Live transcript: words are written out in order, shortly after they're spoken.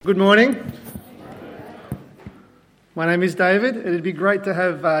Good morning. My name is David. It'd be great to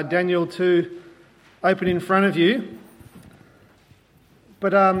have Daniel 2 open in front of you.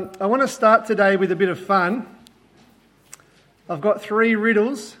 But I want to start today with a bit of fun. I've got 3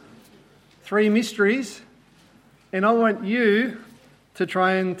 riddles, 3 mysteries, and I want you to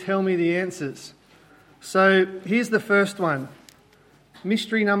try and tell me the answers. So here's the first one,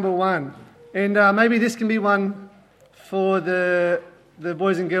 mystery number 1. And maybe this can be one for the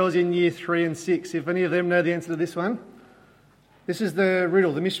boys and girls in year 3 and 6, if any of them know the answer to this one. This is the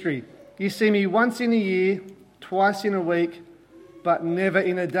riddle, the mystery. You see me once in a year, twice in a week, but never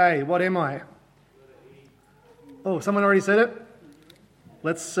in a day. What am I? Oh, someone already said it?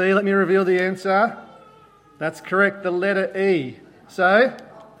 Let's see, let me reveal the answer. That's correct, the letter E. So,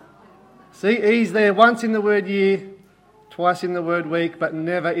 see, E's there once in the word year, twice in the word week, but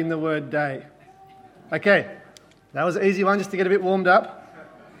never in the word day. Okay. That was an easy one, just to get a bit warmed up.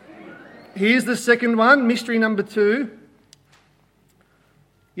 Here's the second one, mystery number 2.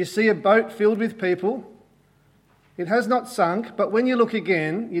 You see a boat filled with people. It has not sunk, but when you look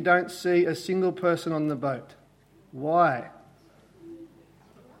again, you don't see a single person on the boat. Why?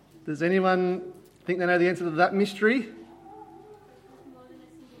 Does anyone think they know the answer to that mystery?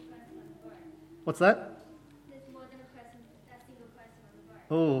 What's that? There's more than a single person on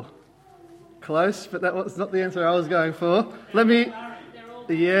the boat. Oh. Close, but that was not the answer I was going for.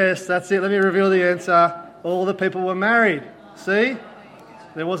 Yes, that's it. Let me reveal the answer. All the people were married. See?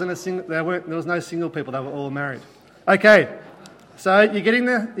 There was no single people. They were all married. Okay. So you're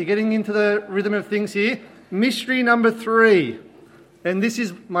getting into the rhythm of things here. Mystery number 3. And this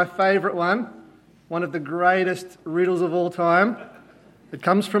is my favourite one of the greatest riddles of all time. It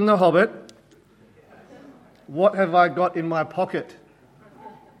comes from The Hobbit. What have I got in my pocket?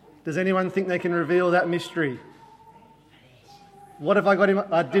 Does anyone think they can reveal that mystery? What have I got in my...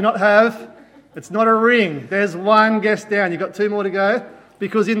 I do not have... It's not a ring. There's one guess down. You've got 2 more to go.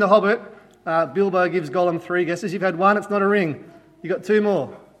 Because in The Hobbit, Bilbo gives Gollum 3 guesses. You've had 1. It's not a ring. You've got 2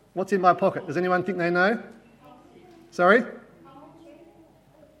 more. What's in my pocket? Does anyone think they know? Sorry?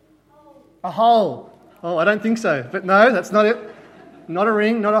 A hole. Oh, I don't think so. But no, that's not it. Not a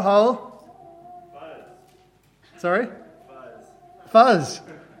ring, not a hole. Fuzz. Sorry? Fuzz. Fuzz.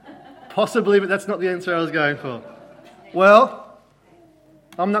 Possibly, but that's not the answer I was going for. Well,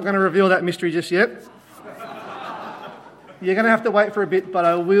 I'm not going to reveal that mystery just yet. You're going to have to wait for a bit, but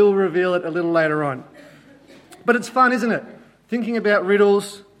I will reveal it a little later on. But it's fun, isn't it? Thinking about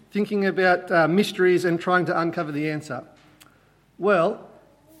riddles, thinking about mysteries and trying to uncover the answer. Well,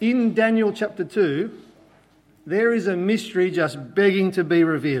 in Daniel chapter 2, there is a mystery just begging to be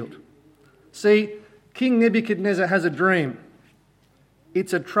revealed. See, King Nebuchadnezzar has a dream.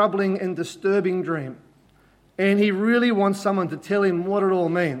 It's a troubling and disturbing dream. And he really wants someone to tell him what it all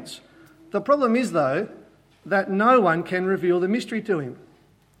means. The problem is, though, that no one can reveal the mystery to him.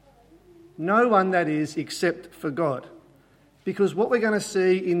 No one, that is, except for God. Because what we're going to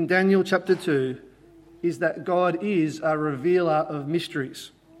see in Daniel chapter 2 is that God is a revealer of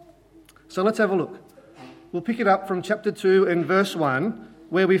mysteries. So let's have a look. We'll pick it up from chapter 2 and verse 1,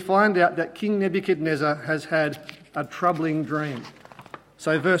 where we find out that King Nebuchadnezzar has had a troubling dream.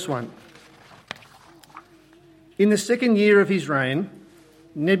 So verse 1. In the 2nd year of his reign,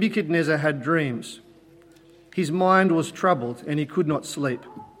 Nebuchadnezzar had dreams. His mind was troubled and he could not sleep.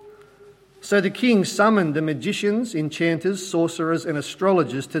 So the king summoned the magicians, enchanters, sorcerers and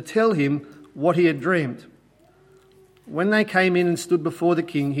astrologers to tell him what he had dreamed. When they came in and stood before the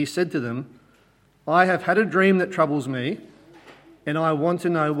king, he said to them, "I have had a dream that troubles me, and I want to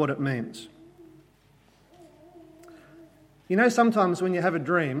know what it means." You know, sometimes when you have a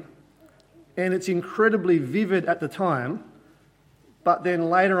dream, and it's incredibly vivid at the time, but then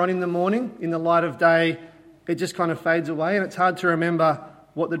later on in the morning, in the light of day, it just kind of fades away and it's hard to remember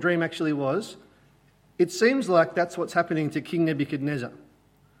what the dream actually was. It seems like that's what's happening to King Nebuchadnezzar.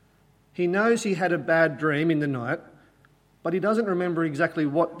 He knows he had a bad dream in the night, but he doesn't remember exactly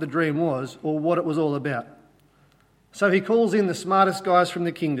what the dream was or what it was all about. So he calls in the smartest guys from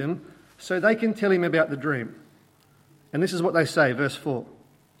the kingdom so they can tell him about the dream. And this is what they say, verse 4.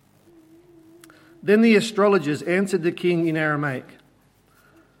 Then the astrologers answered the king in Aramaic,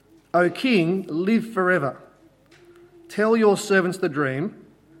 "O king, live forever. Tell your servants the dream,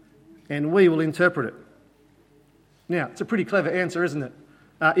 and we will interpret it." Now, it's a pretty clever answer, isn't it?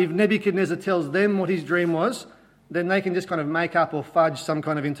 If Nebuchadnezzar tells them what his dream was, then they can just kind of make up or fudge some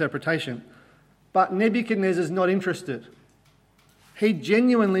kind of interpretation. But Nebuchadnezzar's not interested. He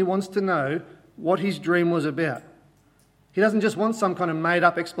genuinely wants to know what his dream was about. He doesn't just want some kind of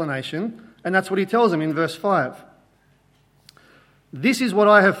made-up explanation, and that's what he tells them in verse 5. This is what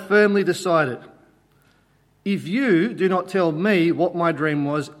I have firmly decided. If you do not tell me what my dream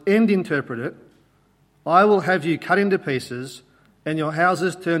was and interpret it, I will have you cut into pieces and your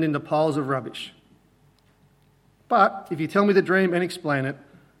houses turned into piles of rubbish. But if you tell me the dream and explain it,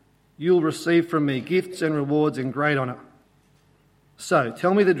 you'll receive from me gifts and rewards and great honour. So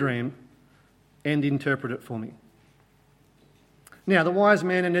tell me the dream and interpret it for me." Now, the wise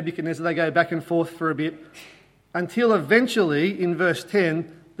man and Nebuchadnezzar, they go back and forth for a bit until eventually, in verse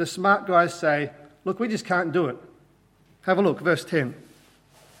 10, the smart guys say, "Look, we just can't do it." Have a look, verse 10.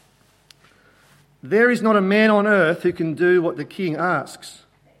 "There is not a man on earth who can do what the king asks.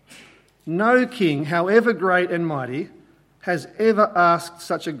 No king, however great and mighty, has ever asked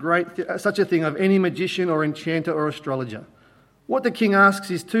such a thing of any magician or enchanter or astrologer. What the king asks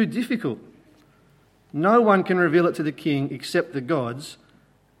is too difficult. No one can reveal it to the king except the gods,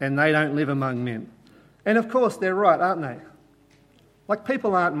 and they don't live among men." And of course, they're right, aren't they? Like,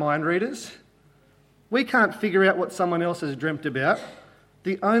 people aren't mind readers. We can't figure out what someone else has dreamt about.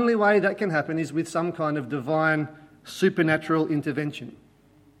 The only way that can happen is with some kind of divine, supernatural intervention.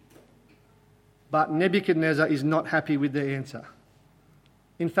 But Nebuchadnezzar is not happy with the answer.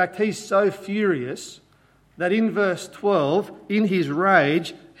 In fact, he's so furious that in verse 12, in his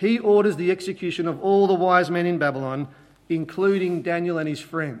rage, he orders the execution of all the wise men in Babylon, including Daniel and his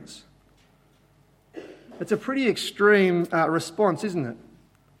friends. It's a pretty extreme response, isn't it?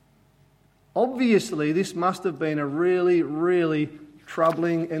 Obviously, this must have been a really, really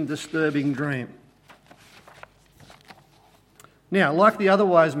troubling and disturbing dream. Now, like the other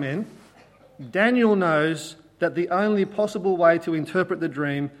wise men, Daniel knows that the only possible way to interpret the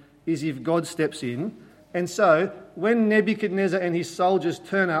dream is if God steps in. And so, when Nebuchadnezzar and his soldiers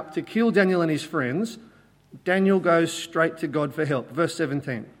turn up to kill Daniel and his friends, Daniel goes straight to God for help. Verse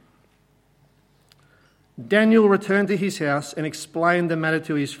 17. "Daniel returned to his house and explained the matter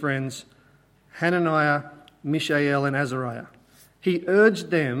to his friends, Hananiah, Mishael, and Azariah. He urged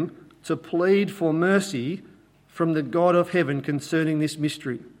them to plead for mercy from the God of heaven concerning this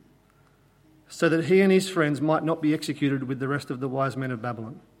mystery, so that he and his friends might not be executed with the rest of the wise men of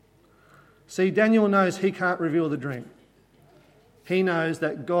Babylon." See, Daniel knows he can't reveal the dream. He knows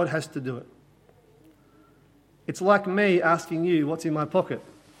that God has to do it. It's like me asking you what's in my pocket,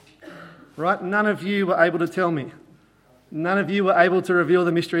 right? None of you were able to tell me. None of you were able to reveal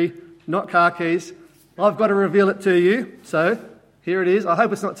the mystery, not car keys. I've got to reveal it to you. So here it is. I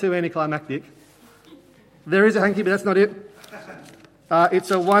hope it's not too anticlimactic. There is a hanky, but that's not it.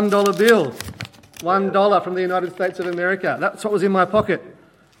 It's a $1 bill. $1 from the United States of America. That's what was in my pocket.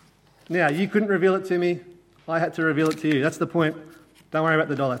 Now, you couldn't reveal it to me. I had to reveal it to you. That's the point. Don't worry about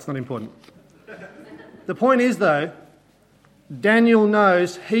the dollar. It's not important. The point is, though, Daniel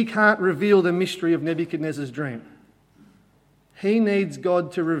knows he can't reveal the mystery of Nebuchadnezzar's dream. He needs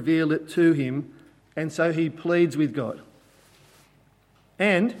God to reveal it to him, and so he pleads with God.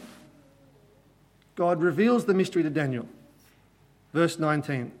 And God reveals the mystery to Daniel. Verse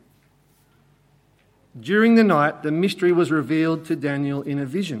 19. "During the night, the mystery was revealed to Daniel in a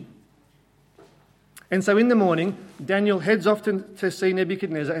vision." And so in the morning, Daniel heads off to see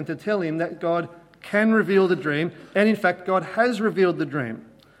Nebuchadnezzar and to tell him that God can reveal the dream, and in fact, God has revealed the dream.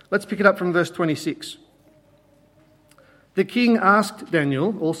 Let's pick it up from verse 26. "The king asked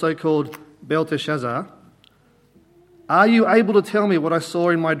Daniel, also called Belteshazzar, 'Are you able to tell me what I saw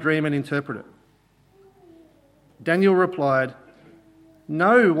in my dream and interpret it?' Daniel replied,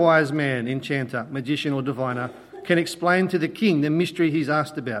 'No wise man, enchanter, magician or diviner can explain to the king the mystery he's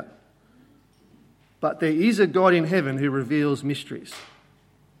asked about. But there is a God in heaven who reveals mysteries.'"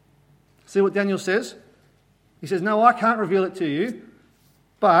 See what Daniel says? He says, "No, I can't reveal it to you,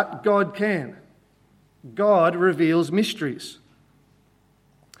 but God can. God reveals mysteries."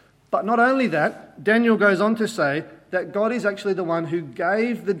 But not only that, Daniel goes on to say that God is actually the one who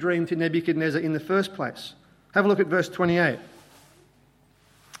gave the dream to Nebuchadnezzar in the first place. Have a look at verse 28.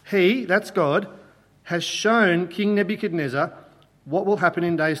 "He," that's God, "has shown King Nebuchadnezzar what will happen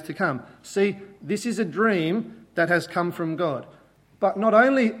in days to come." See, this is a dream that has come from God. But not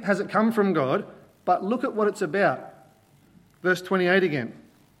only has it come from God, but look at what it's about. Verse 28 again.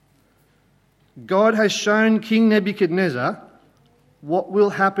 "God has shown King Nebuchadnezzar what will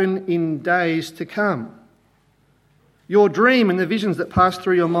happen in days to come. Your dream and the visions that pass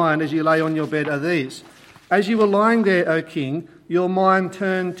through your mind as you lay on your bed are these. As you were lying there, O king, your mind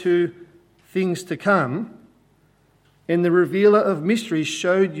turned to things to come, and the revealer of mysteries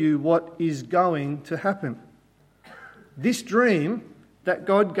showed you what is going to happen." This dream that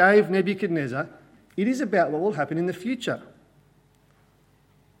God gave Nebuchadnezzar, it is about what will happen in the future.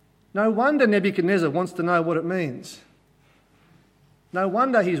 No wonder Nebuchadnezzar wants to know what it means. No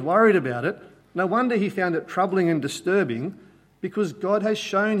wonder he's worried about it. No wonder he found it troubling and disturbing, because God has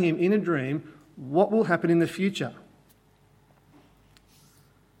shown him in a dream what will happen in the future.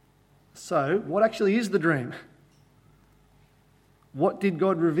 So, what actually is the dream? What did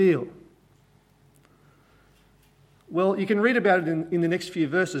God reveal? Well, you can read about it in the next few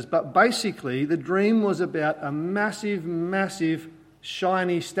verses, but basically the dream was about a massive, massive,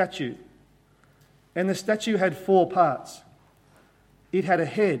 shiny statue. And the statue had 4 parts. It had a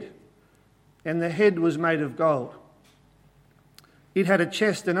head, and the head was made of gold. It had a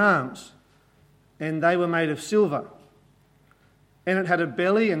chest and arms, and they were made of silver. And it had a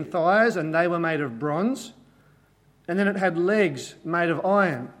belly and thighs, and they were made of bronze. And then it had legs made of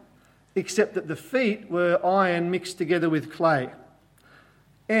iron, except that the feet were iron mixed together with clay.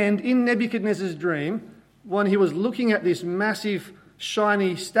 And in Nebuchadnezzar's dream, when he was looking at this massive,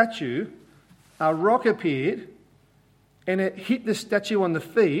 shiny statue, a rock appeared, and it hit the statue on the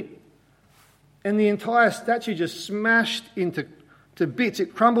feet, and the entire statue just smashed into bits.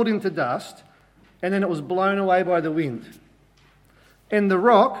 It crumbled into dust, and then it was blown away by the wind. And the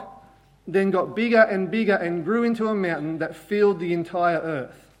rock then got bigger and bigger and grew into a mountain that filled the entire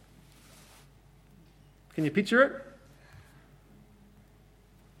earth. Can you picture it?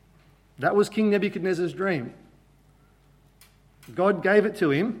 That was King Nebuchadnezzar's dream. God gave it to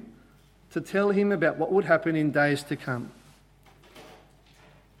him to tell him about what would happen in days to come.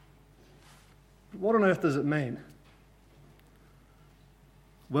 What on earth does it mean?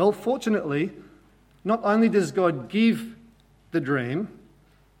 Well, fortunately, not only does God give the dream,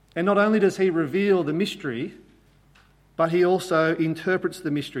 and not only does he reveal the mystery, but he also interprets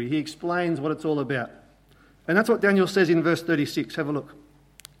the mystery. He explains what it's all about. And that's what Daniel says in verse 36. Have a look.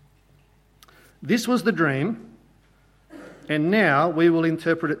 This was the dream, and now we will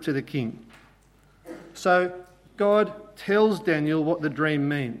interpret it to the king. So God tells Daniel what the dream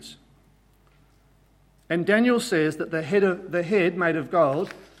means. And Daniel says that the head made of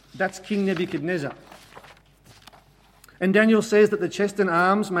gold, that's King Nebuchadnezzar. And Daniel says that the chest and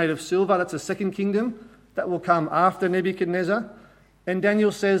arms made of silver, that's a second kingdom that will come after Nebuchadnezzar. And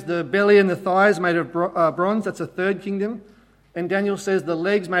Daniel says the belly and the thighs made of bronze, that's a third kingdom. And Daniel says the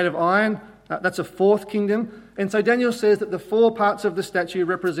legs made of iron, that's a fourth kingdom. And so Daniel says that the 4 parts of the statue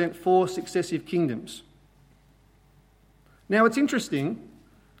represent 4 successive kingdoms. Now it's interesting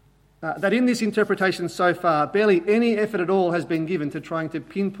that in this interpretation so far, barely any effort at all has been given to trying to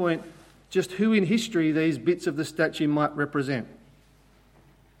pinpoint just who in history these bits of the statue might represent.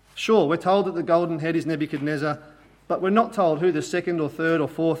 Sure, we're told that the golden head is Nebuchadnezzar, but we're not told who the second or third or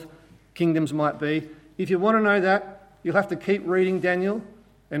fourth kingdoms might be. If you want to know that, you'll have to keep reading Daniel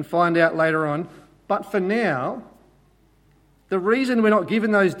and find out later on. But for now, the reason we're not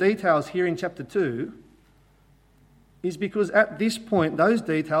given those details here in chapter 2 is because at this point, those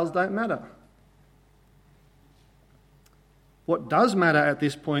details don't matter. What does matter at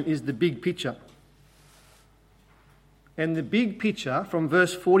this point is the big picture. And the big picture, from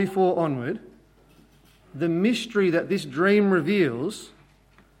verse 44 onward, the mystery that this dream reveals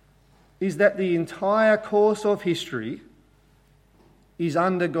is that the entire course of history is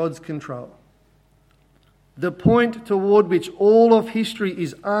under God's control. The point toward which all of history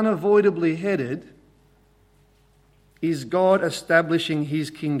is unavoidably headed is God establishing his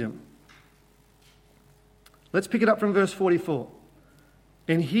kingdom. Let's pick it up from verse 44.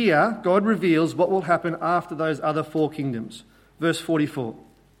 And here, God reveals what will happen after those other 4 kingdoms. Verse 44.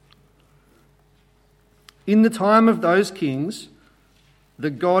 In the time of those kings, the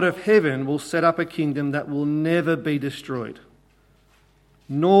God of heaven will set up a kingdom that will never be destroyed,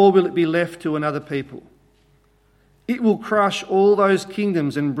 nor will it be left to another people. It will crush all those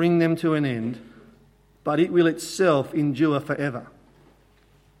kingdoms and bring them to an end, but it will itself endure forever.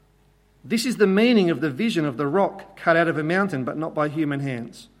 This is the meaning of the vision of the rock cut out of a mountain, but not by human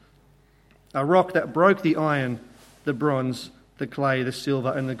hands. A rock that broke the iron, the bronze, the clay, the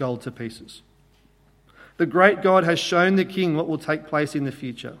silver, and the gold to pieces. The great God has shown the king what will take place in the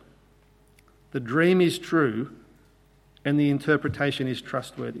future. The dream is true, and the interpretation is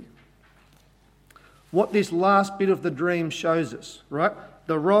trustworthy. What this last bit of the dream shows us, right?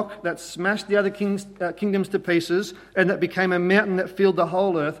 The rock that smashed the other kingdoms to pieces and that became a mountain that filled the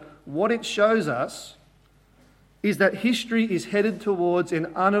whole earth, what it shows us is that history is headed towards an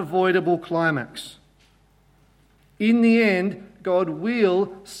unavoidable climax. In the end, God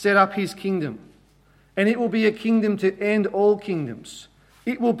will set up his kingdom, and it will be a kingdom to end all kingdoms.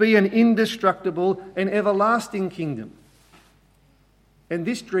 It will be an indestructible and everlasting kingdom. And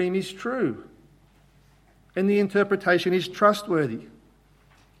this dream is true, and the interpretation is trustworthy.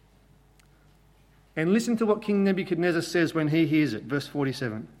 And listen to what King Nebuchadnezzar says when he hears it. Verse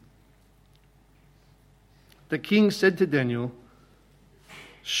 47. The king said to Daniel,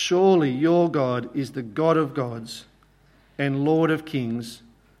 "Surely your God is the God of gods and Lord of kings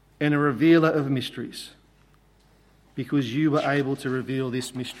and a revealer of mysteries, because you were able to reveal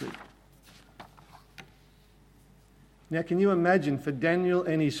this mystery." Now, can you imagine for Daniel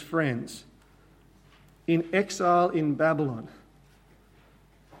and his friends in exile in Babylon?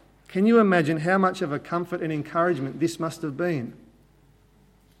 Can you imagine how much of a comfort and encouragement this must have been?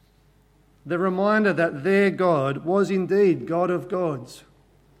 The reminder that their God was indeed God of gods,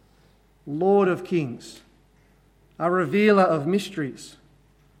 Lord of kings, a revealer of mysteries.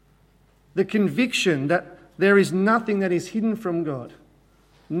 The conviction that there is nothing that is hidden from God,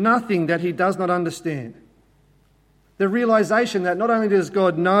 nothing that he does not understand. The realization that not only does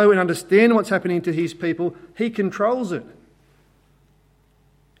God know and understand what's happening to his people, he controls it.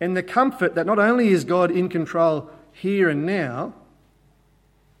 And the comfort that not only is God in control here and now,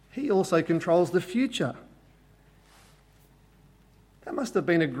 he also controls the future. That must have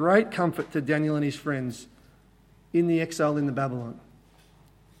been a great comfort to Daniel and his friends in the exile in the Babylon.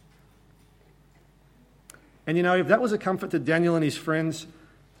 And you know, if that was a comfort to Daniel and his friends,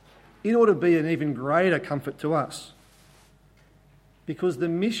 it ought to be an even greater comfort to us. Because the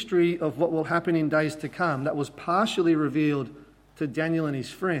mystery of what will happen in days to come, that was partially revealed to Daniel and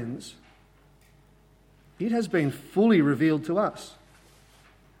his friends, it has been fully revealed to us.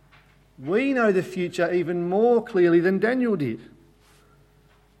 We know the future even more clearly than Daniel did.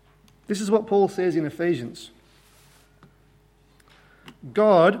 This is what Paul says in Ephesians.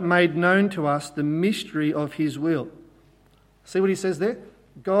 God made known to us the mystery of his will. See what he says there?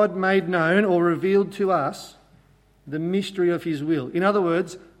 God made known or revealed to us the mystery of his will. In other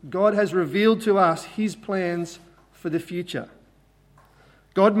words, God has revealed to us his plans for the future.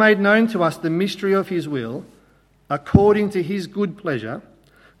 God made known to us the mystery of his will according to his good pleasure,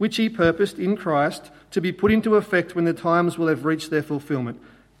 which he purposed in Christ to be put into effect when the times will have reached their fulfillment.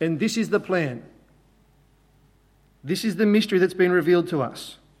 And this is the plan. This is the mystery that's been revealed to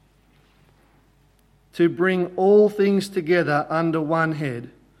us. To bring all things together under one head,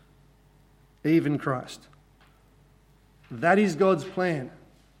 even Christ. That is God's plan.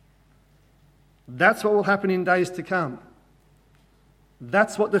 That's what will happen in days to come.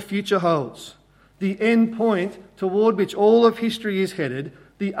 That's what the future holds. The end point toward which all of history is headed,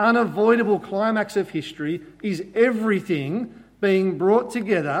 the unavoidable climax of history, is everything being brought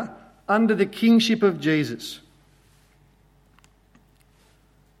together under the kingship of Jesus.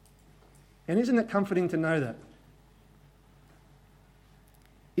 And isn't it comforting to know that?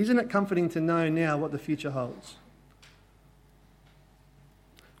 Isn't it comforting to know now what the future holds?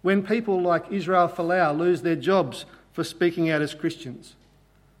 When people like Israel Folau lose their jobs for speaking out as Christians,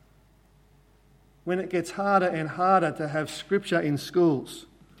 when it gets harder and harder to have scripture in schools,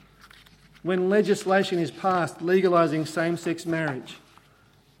 when legislation is passed legalising same-sex marriage,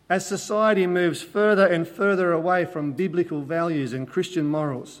 as society moves further and further away from biblical values and Christian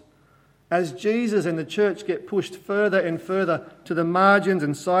morals, as Jesus and the church get pushed further and further to the margins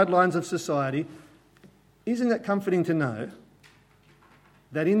and sidelines of society, isn't it comforting to know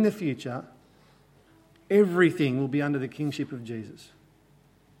that in the future, everything will be under the kingship of Jesus?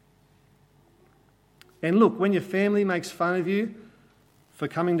 And look, when your family makes fun of you for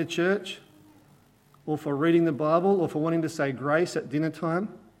coming to church, or for reading the Bible, or for wanting to say grace at dinner time,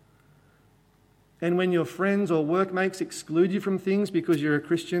 and when your friends or workmates exclude you from things because you're a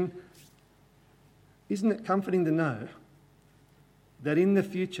Christian, isn't it comforting to know that in the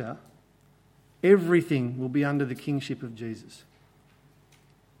future, everything will be under the kingship of Jesus?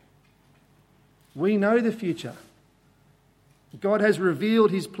 We know the future. God has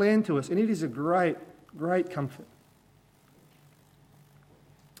revealed his plan to us, and it is a great, great comfort.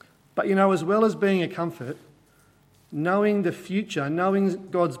 But you know, as well as being a comfort, knowing the future, knowing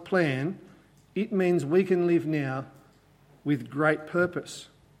God's plan, it means we can live now with great purpose.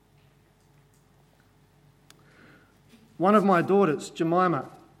 One of my daughters, Jemima,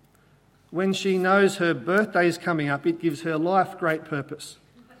 when she knows her birthday is coming up, it gives her life great purpose.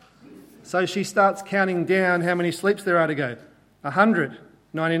 So she starts counting down how many sleeps there are to go. 100,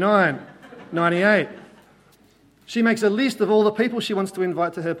 99, 98. She makes a list of all the people she wants to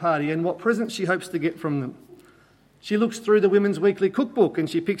invite to her party and what presents she hopes to get from them. She looks through the Women's Weekly cookbook and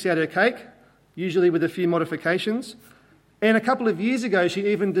she picks out her cake, usually with a few modifications. And a couple of years ago, she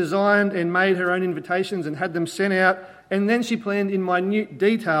even designed and made her own invitations and had them sent out. And then she planned in minute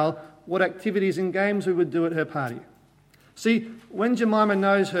detail what activities and games we would do at her party. See, when Jemima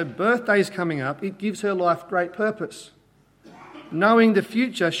knows her birthday's coming up, it gives her life great purpose. Knowing the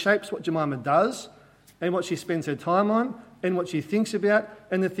future shapes what Jemima does and what she spends her time on and what she thinks about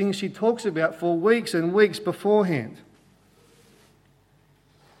and the things she talks about for weeks and weeks beforehand.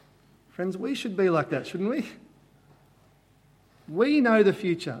 Friends, we should be like that, shouldn't we? We know the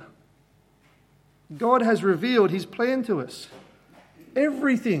future. God has revealed his plan to us.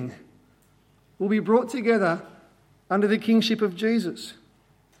 Everything will be brought together under the kingship of Jesus.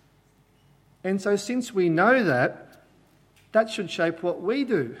 And so since we know that, that should shape what we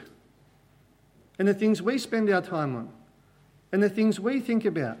do and the things we spend our time on and the things we think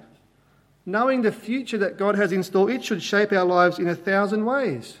about. Knowing the future that God has in store, it should shape our lives in 1,000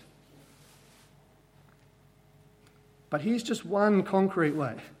 ways. But here's just one concrete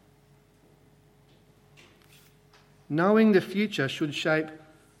way. Knowing the future should shape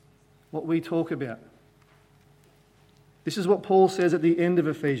what we talk about. This is what Paul says at the end of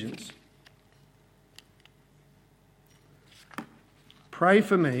Ephesians. Pray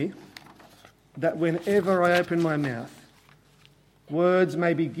for me that whenever I open my mouth, words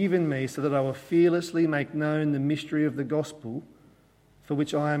may be given me so that I will fearlessly make known the mystery of the gospel for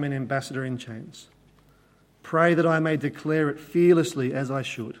which I am an ambassador in chains. Pray that I may declare it fearlessly as I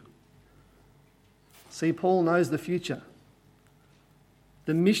should. See, Paul knows the future.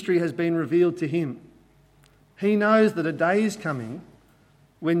 The mystery has been revealed to him. He knows that a day is coming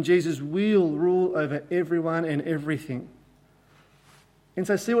when Jesus will rule over everyone and everything. And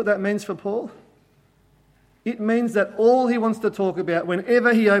so see what that means for Paul? It means that all he wants to talk about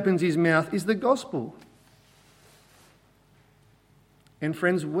whenever he opens his mouth is the gospel. And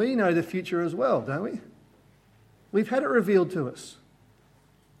friends, we know the future as well, don't we? We've had it revealed to us.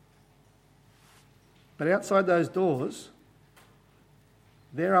 But outside those doors,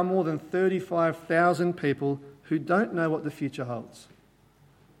 there are more than 35,000 people who don't know what the future holds.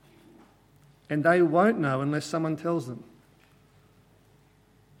 And they won't know unless someone tells them.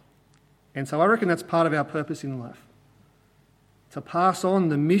 And so I reckon that's part of our purpose in life. To pass on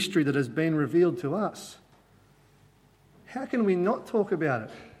the mystery that has been revealed to us. How can we not talk about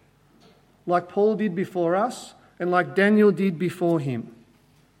it? Like Paul did before us and like Daniel did before him.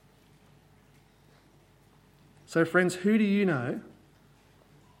 So friends, who do you know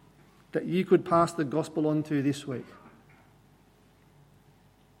that you could pass the gospel on to this week?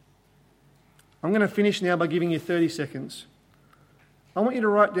 I'm going to finish now by giving you 30 seconds. I want you to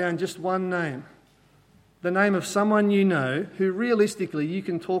write down just one name. The name of someone you know who realistically you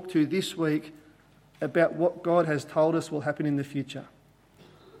can talk to this week about what God has told us will happen in the future.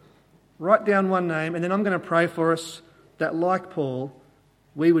 Write down one name and then I'm going to pray for us that, like Paul,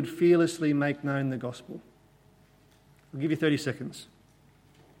 we would fearlessly make known the gospel. I'll give you 30 seconds.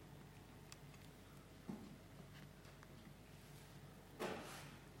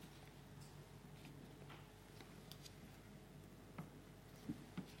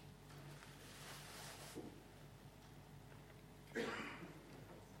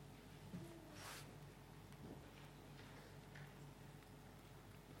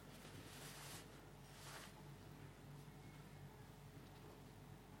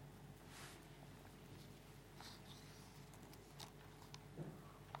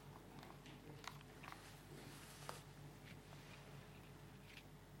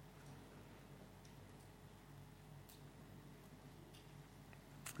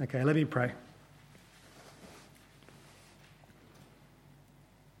 Okay, let me pray.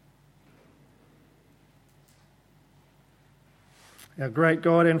 Our great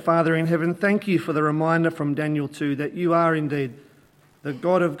God and Father in heaven, thank you for the reminder from Daniel 2 that you are indeed the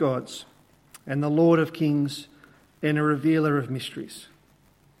God of gods and the Lord of kings and a revealer of mysteries.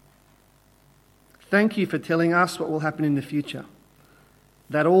 Thank you for telling us what will happen in the future,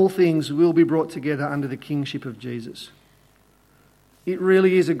 that all things will be brought together under the kingship of Jesus. It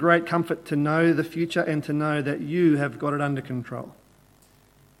really is a great comfort to know the future and to know that you have got it under control.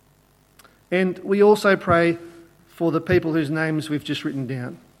 And we also pray for the people whose names we've just written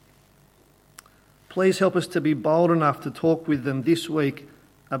down. Please help us to be bold enough to talk with them this week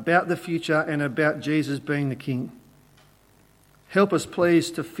about the future and about Jesus being the King. Help us, please,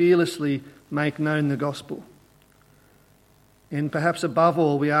 to fearlessly make known the gospel. And perhaps above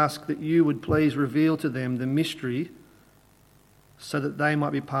all, we ask that you would please reveal to them the mystery so that they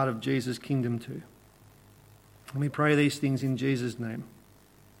might be part of Jesus' kingdom too. And we pray these things in Jesus' name.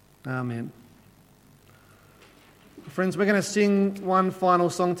 Amen. Friends, we're going to sing one final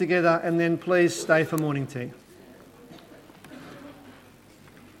song together and then please stay for morning tea.